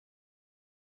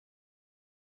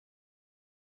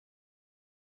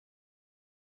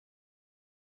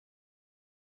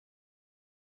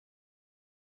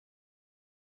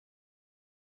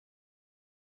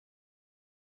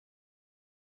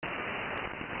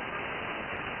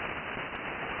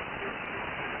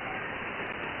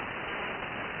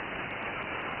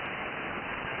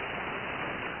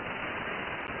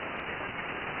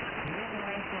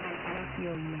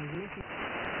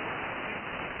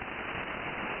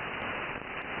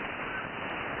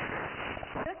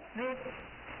this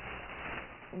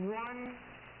one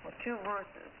or two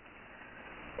verses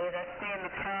that stand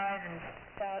the pride and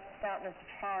stoutness of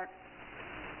heart?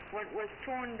 What was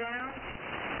torn down?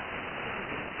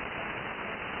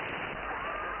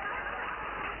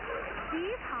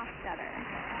 Steve Hofstetter.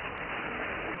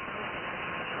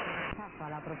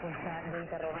 La propuesta de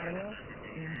interrogarnos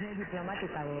es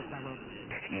diplomática de Ecuador.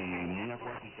 Muy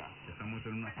acuática. Estamos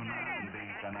en una zona de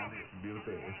canales.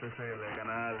 Este es el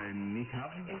canal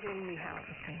Nihab. Es el Nihab.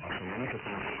 Más o menos se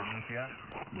pronuncia.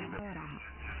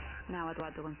 Now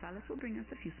Eduardo Gonzalez will bring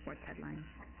us a few sports headlines.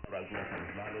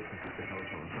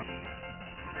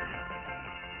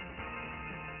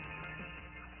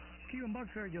 Cuban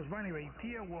boxer Giovanni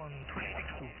Beitia won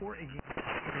 26-4 against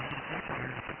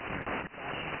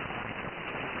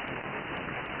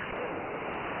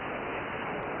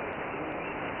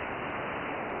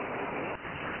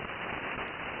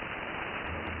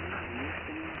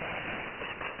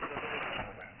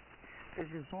This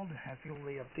result has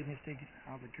really optimistic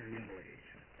outlook in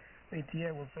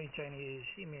Beitia will face Chinese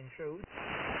Ximen Shou.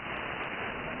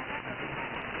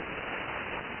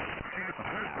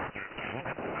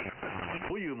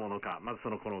 どういうものか、まずそ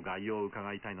のこの概要を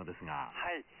伺いたいのですが。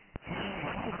はい。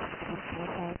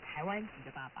台湾籍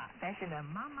的爸爸，但是呢，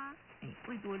妈妈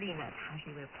魏多利呢，她是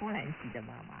一位波兰籍的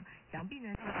妈妈，想必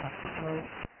呢。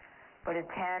But his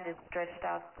hand is stretched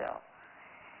out still.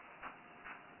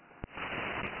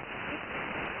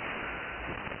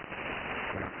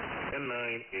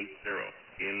 N980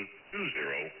 in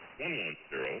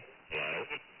 20110. Hello.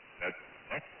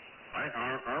 That's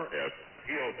IRRS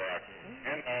PO Box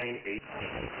N980.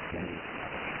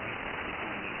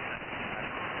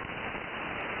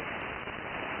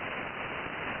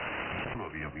 No lo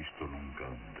había visto nunca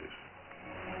antes.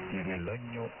 Y en el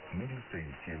año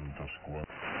 1604.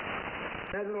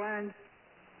 Netherlands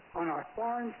on our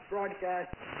foreign broadcast.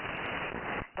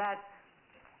 That's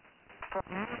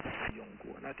用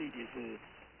过，那弟弟是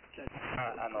在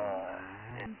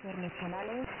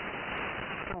internationales.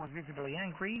 I was visibly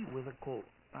angry with a quote.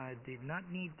 I did not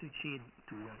need to cheat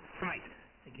to fight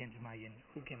against Mayan,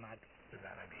 who came out with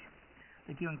that idea.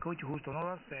 The Cuban coach Justo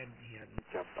Nova said he had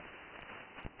jumped up.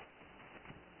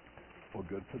 Well,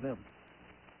 good for them.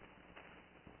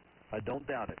 I don't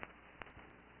doubt it.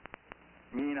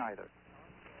 Me neither.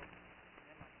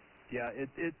 Yeah, it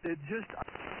just...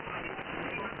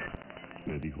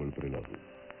 Le dijo el prelado.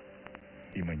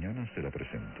 Y mañana se la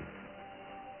presento.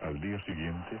 Al día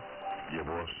siguiente,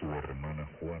 llevó a su hermana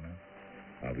Juana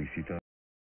a visitar